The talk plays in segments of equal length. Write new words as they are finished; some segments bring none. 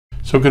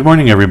So good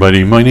morning,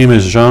 everybody. My name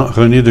is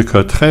Jean-René de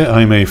Cotteret.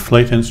 I'm a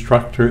flight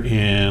instructor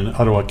in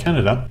Ottawa,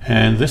 Canada,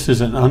 and this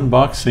is an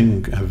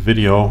unboxing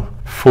video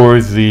for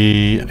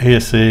the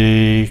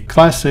ASA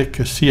Classic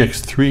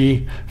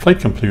CX-3 flight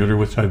computer,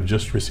 which I've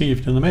just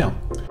received in the mail.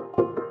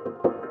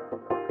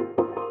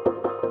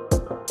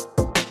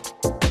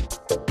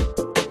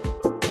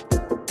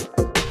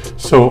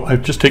 So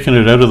I've just taken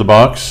it out of the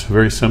box,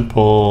 very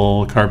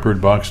simple cardboard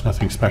box,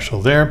 nothing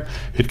special there.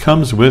 It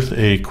comes with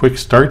a quick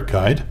start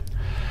guide,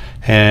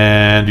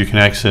 and you can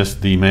access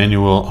the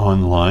manual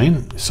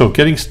online. So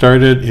getting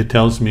started, it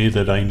tells me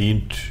that I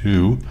need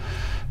to,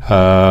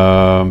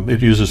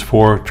 it uses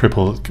 4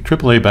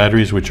 AAA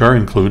batteries, which are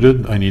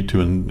included. I need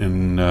to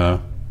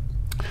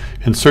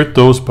insert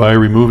those by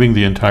removing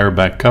the entire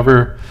back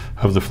cover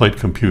of the flight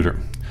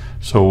computer.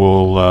 So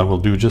we'll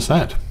do just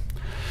that.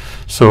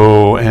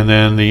 So, and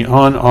then the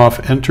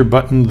on-off enter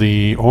button,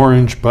 the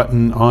orange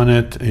button on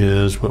it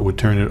is what would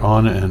turn it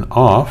on and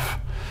off,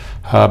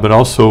 but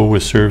also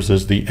serves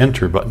as the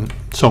enter button.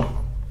 So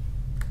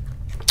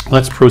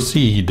let's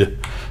proceed.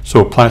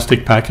 So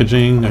plastic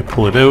packaging, I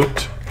pull it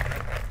out.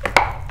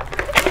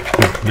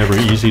 Never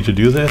easy to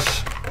do this.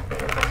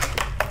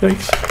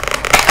 Yikes.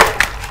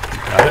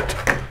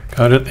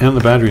 Got it, and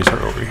the batteries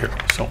are over here.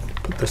 So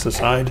put this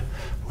aside,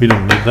 we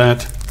don't need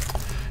that.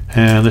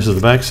 And this is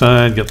the back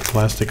side, get the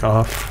plastic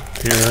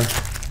off here.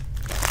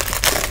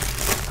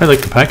 I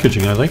like the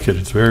packaging, I like it.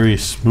 It's very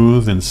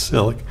smooth and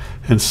slick.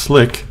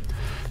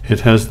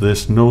 It has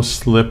this no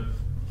slip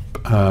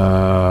bar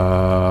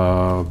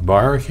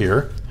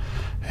here.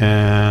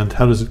 And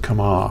how does it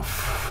come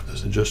off?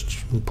 Does it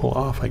just pull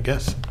off, I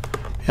guess?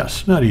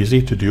 Yes, not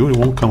easy to do. It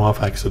won't come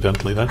off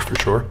accidentally, that's for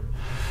sure.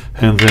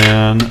 And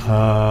then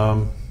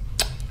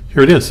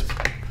here it is.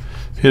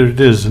 Here it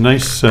is,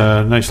 nice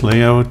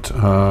layout.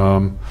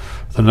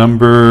 The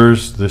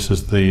numbers, this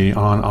is the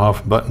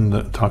on-off button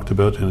that I talked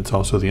about, and it's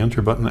also the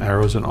enter button,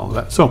 arrows and all of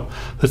that. So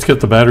let's get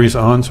the batteries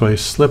on. So I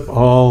slip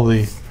all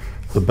the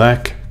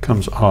back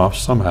comes off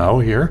somehow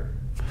here.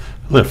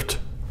 Lift.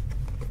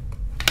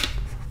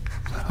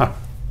 Aha.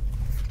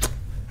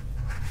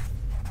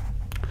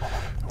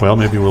 Well,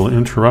 maybe we'll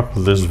interrupt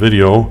this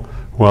video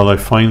while I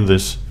find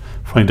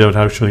out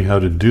actually how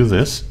to do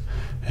this,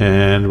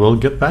 and we'll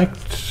get back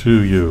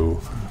to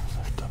you.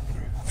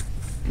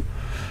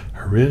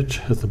 A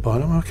ridge at the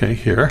bottom. Okay,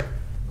 here.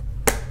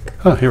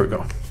 Oh, here we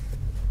go.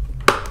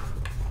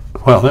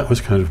 Well, that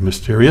was kind of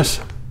mysterious.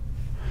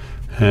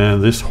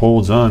 And this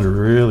holds on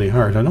really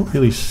hard. I don't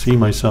really see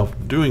myself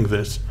doing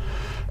this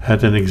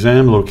at an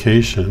exam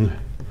location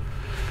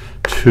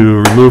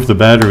to remove the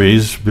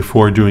batteries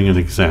before doing an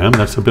exam.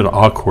 That's a bit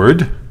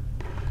awkward.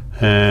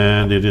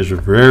 And it is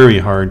very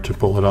hard to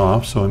pull it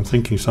off. So I'm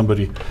thinking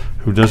somebody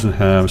who doesn't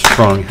have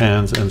strong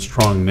hands and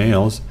strong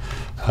nails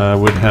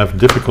would have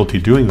difficulty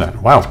doing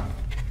that. Wow.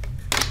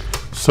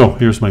 So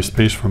here's my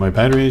space for my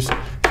batteries.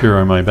 Here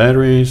are my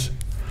batteries.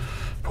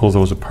 Pull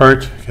those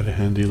apart. Got a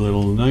handy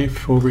little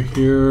knife over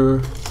here.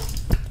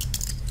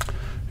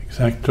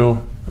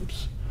 Exacto.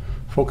 Oops.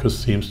 Focus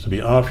seems to be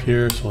off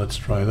here, so let's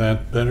try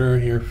that better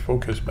here.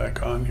 Focus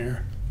back on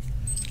here.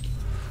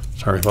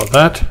 Sorry about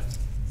that.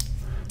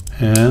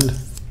 And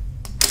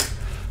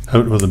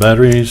out with the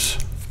batteries.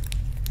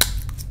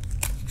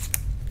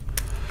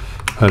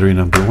 Battery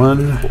number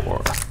 1.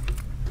 4.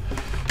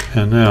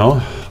 And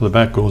now the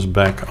back goes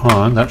back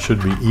on. That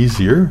should be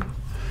easier.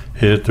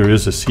 There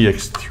is a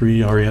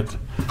CX-3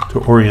 to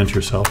orient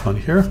yourself on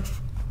here.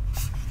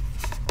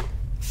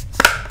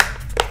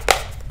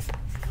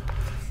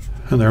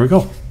 And there we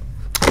go.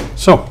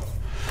 So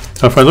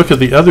now if I look at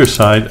the other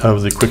side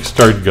of the quick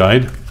start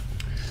guide,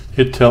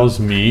 it tells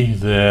me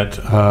that,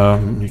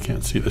 you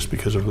can't see this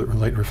because of the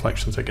light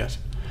reflections, I guess.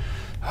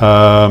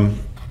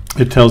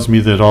 It tells me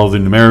that all the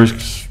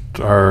numerics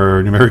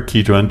are numeric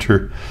key to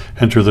enter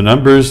the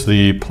numbers,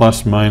 the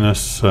plus,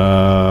 minus,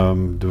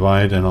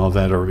 divide, and all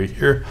that over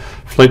here.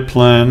 Flight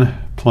plan,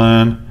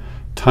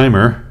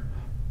 timer,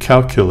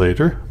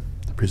 calculator,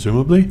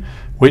 presumably,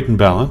 weight and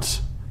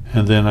balance,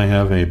 and then I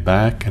have a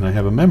back and I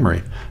have a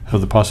memory. I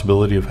have the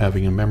possibility of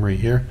having a memory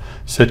here.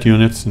 Set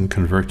units and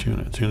convert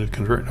units. Unit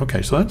convert.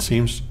 Okay, so that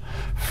seems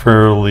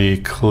fairly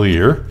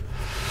clear.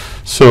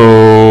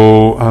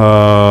 So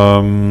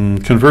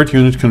convert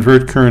unit,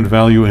 convert current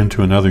value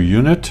into another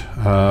unit.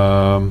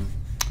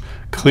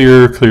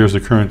 Clears the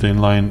current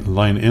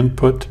line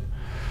input.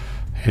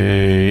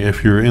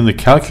 If you're in the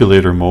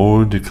calculator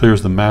mode, it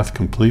clears the math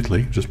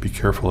completely. Just be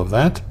careful of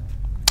that.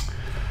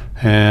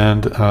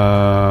 And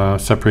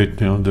separate,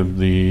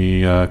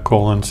 the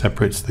colon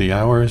separates the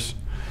hours.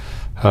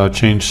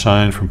 Change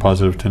sign from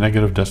positive to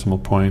negative, decimal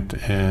point,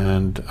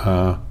 and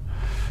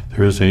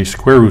there is a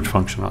square root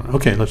function on it.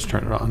 Okay, let's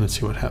turn it on and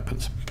see what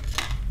happens.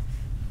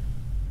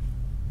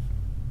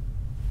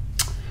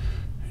 A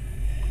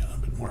little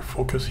bit more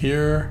focus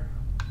here.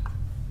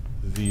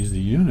 These are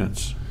the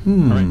units.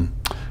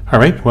 All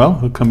right, well,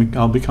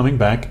 I'll be coming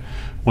back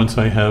once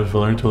I have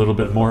learned a little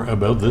bit more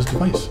about this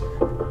device.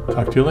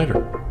 Talk to you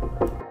later.